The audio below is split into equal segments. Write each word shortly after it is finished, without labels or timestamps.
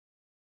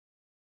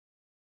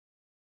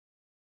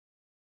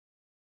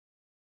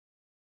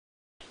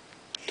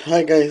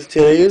Hi guys,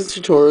 today's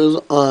tutorial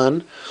is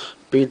on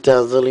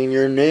bedazzling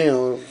your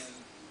nails.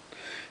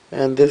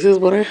 And this is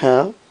what I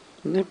have.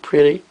 Isn't it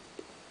pretty?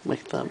 My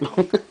thumb.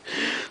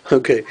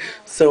 Okay,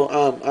 so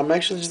I'm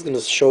actually just going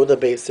to show the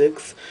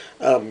basics.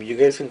 You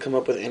guys can come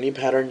up with any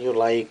pattern you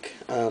like.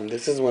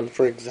 This is one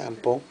for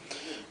example.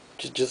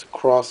 Just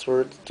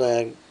crosswords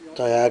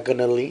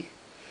diagonally.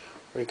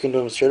 Or you can do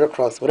them straight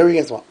across, whatever you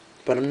guys want.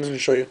 But I'm just going to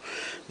show you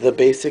the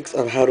basics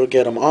of how to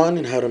get them on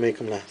and how to make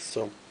them last.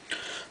 So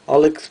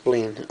I'll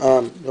explain.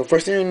 The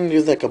first thing I'm going to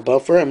use like a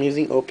buffer. I'm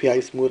using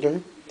OPI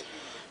smoother.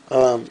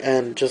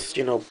 And just,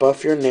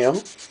 buff your nail.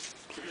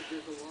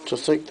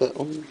 Just like that.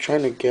 I'm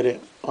trying to get it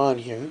on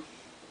here.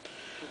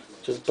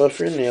 Just buff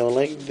your nail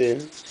like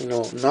this.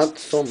 Not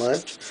so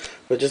much,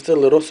 but just a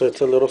little so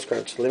it's a little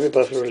scratch. Let me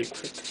buff it really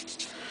quick.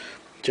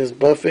 Just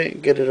buff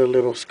it, get it a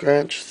little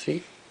scratch,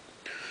 see?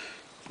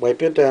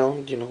 Wipe it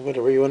down,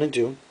 whatever you want to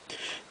do.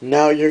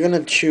 Now you're going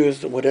to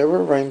choose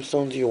whatever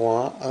rhinestones you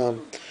want.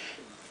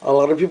 A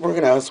lot of people are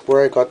going to ask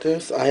where I got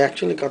this. I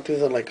actually got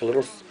these at like a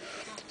little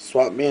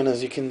swap meet, and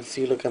as you can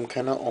see, look, I'm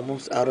kind of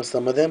almost out of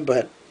some of them,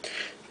 but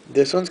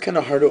this one's kind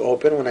of hard to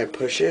open when I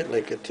push it,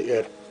 like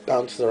it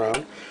bounces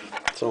around,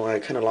 so I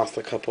kind of lost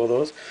a couple of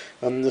those.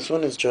 This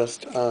one is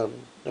just, I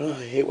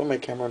hate when my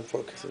camera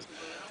unfocuses.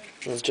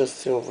 It's just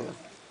silver.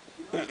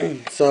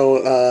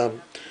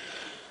 So,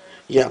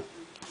 yeah,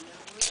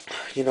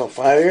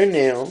 file your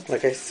nail,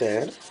 like I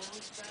said.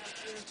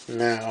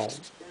 Now,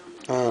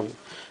 um,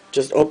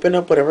 just open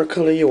up whatever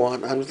color you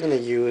want. I'm just going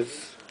to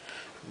use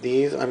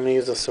these. I'm going to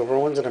use the silver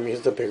ones, and I'm going to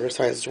use the bigger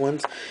sized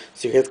ones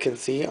so you guys can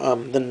see.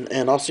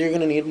 And also you're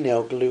going to need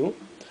nail glue.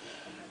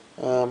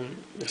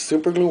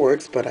 Super glue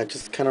works, but I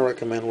just kind of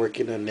recommend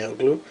working in nail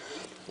glue.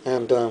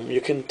 And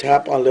you can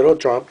tap a little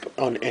drop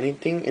on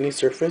anything, any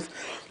surface.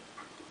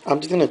 I'm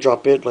just going to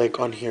drop it like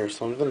on here.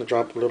 So I'm going to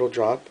drop a little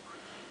drop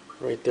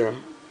right there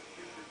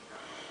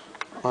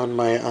on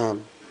my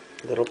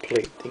little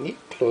plate thingy.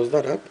 Close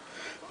that up.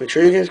 Make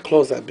sure you guys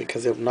close that,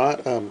 because if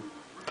not,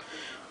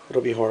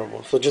 it'll be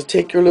horrible. So just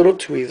take your little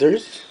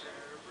tweezers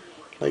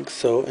like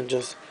so and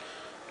just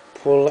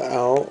pull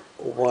out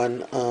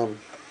one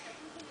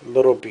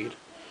little bead.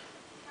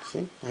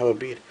 See, I have a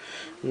bead.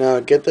 Now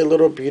get the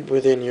little bead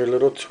within your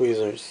little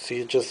tweezers.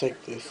 See, just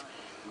like this.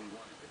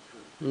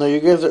 Now you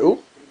guys are,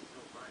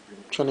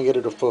 trying to get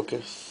it to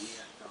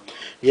focus.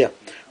 Yeah,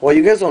 well,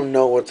 you guys don't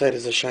know what side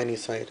is the shiny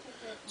side.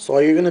 So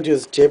all you're going to do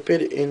is dip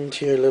it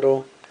into your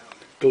little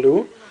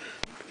glue,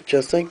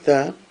 just like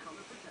that.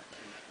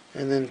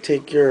 And then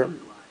take your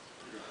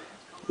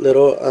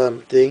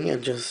little thing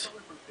and just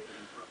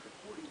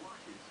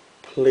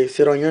place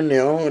it on your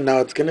nail. Now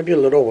it's going to be a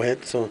little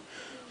wet, so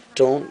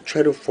don't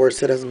try to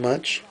force it as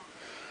much.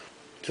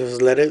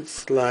 Just let it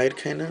slide,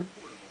 kind of.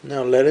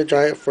 Now let it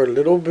dry for a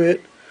little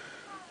bit.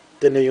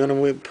 Then you want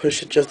to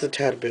push it just a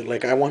tad bit.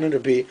 Like I want it to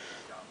be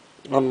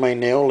on my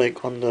nail,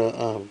 like on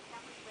the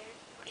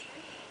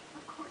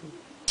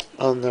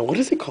what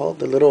is it called?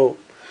 The little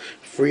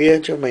free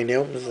edge of my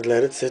nail. Just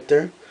let it sit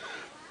there.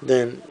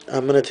 Then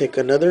I'm gonna take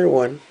another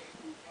one,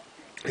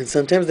 and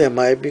sometimes they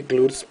might be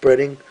glued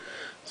spreading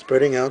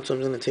out. So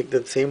I'm gonna take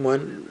that same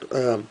one,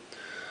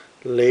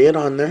 lay it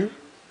on there,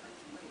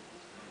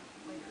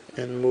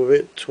 and move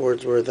it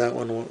towards where that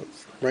one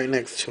was, right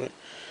next to it.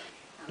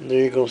 And there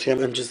you go. See,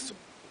 and just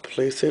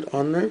place it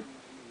on there.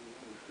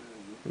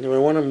 And if I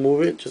want to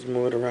move it, just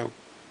move it around.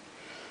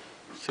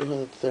 See how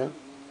it's there?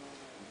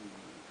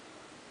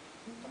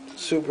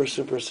 Super,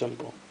 super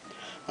simple.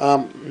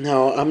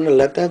 Now I'm going to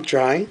let that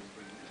dry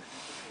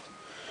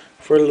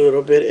for a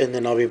little bit, and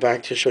then I'll be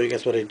back to show you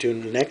guys what I do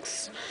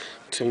next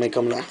to make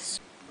them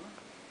last.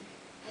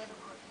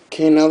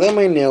 Okay, now that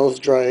my nail's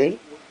dried,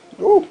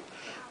 oh,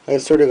 I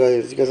swear to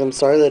guys, I'm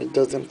sorry that it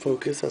doesn't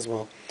focus as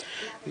well.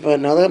 But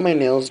now that my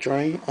nail's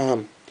dry,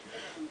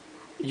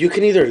 you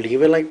can either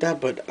leave it like that,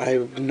 but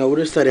I've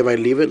noticed that if I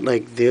leave it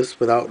like this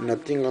without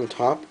nothing on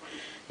top,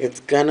 it's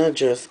gonna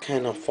just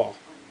kind of fall.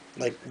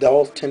 Like,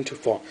 they'll tend to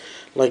fall.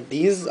 Like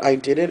these, I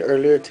did it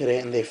earlier today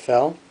and they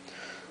fell,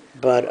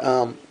 but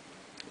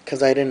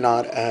because I did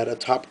not add a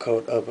top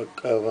coat of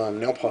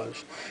nail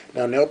polish.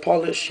 Now nail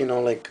polish,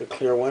 like a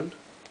clear one,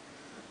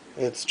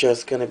 it's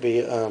just gonna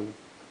be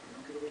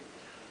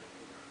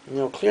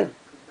clear.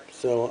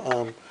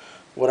 So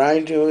what I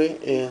do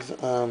is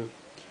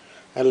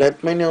I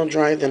let my nail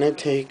dry, then I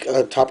take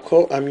a top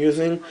coat. I'm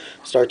using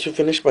Start to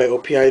Finish by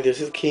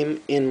OPI. Came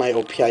in my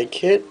OPI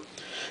kit.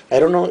 I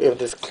don't know if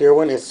this clear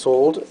one is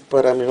sold,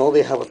 but I know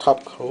they have a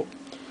top coat.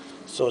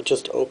 So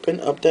just open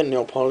up that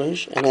nail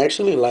polish, and I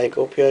actually like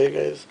OPI,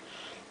 guys.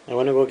 I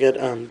want to go get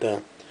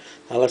the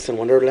Alice in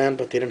Wonderland,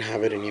 but they didn't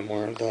have it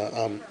anymore.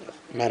 The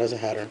Mad as a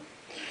Hatter.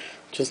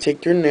 Just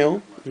take your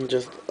nail and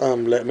just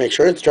make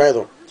sure it's dry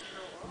though.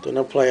 Then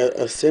apply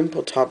a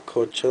simple top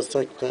coat just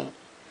like that.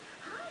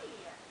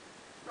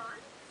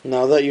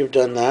 Now that you've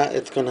done that,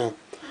 it's gonna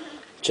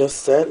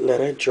just set,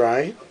 let it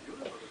dry,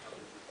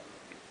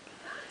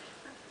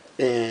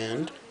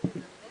 and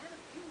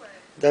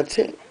that's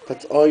it.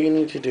 That's all you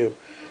need to do.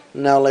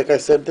 Now, like I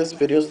said, this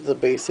video is the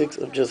basics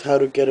of just how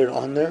to get it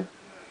on there.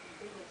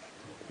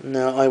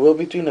 Now I will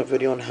be doing a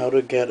video on how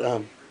to get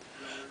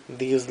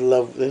this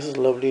is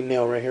lovely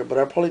nail right here, but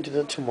I'll probably do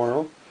that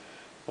tomorrow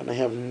when I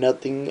have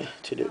nothing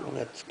to do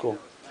at school.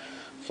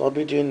 So I'll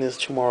be doing this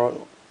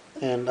tomorrow,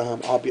 and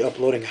I'll be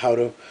uploading how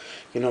to,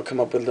 come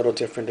up with little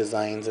different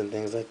designs and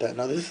things like that.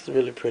 Now this is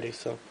really pretty,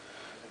 so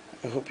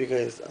I hope you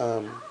guys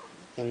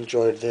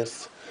enjoyed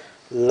this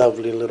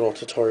lovely little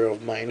tutorial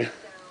of mine.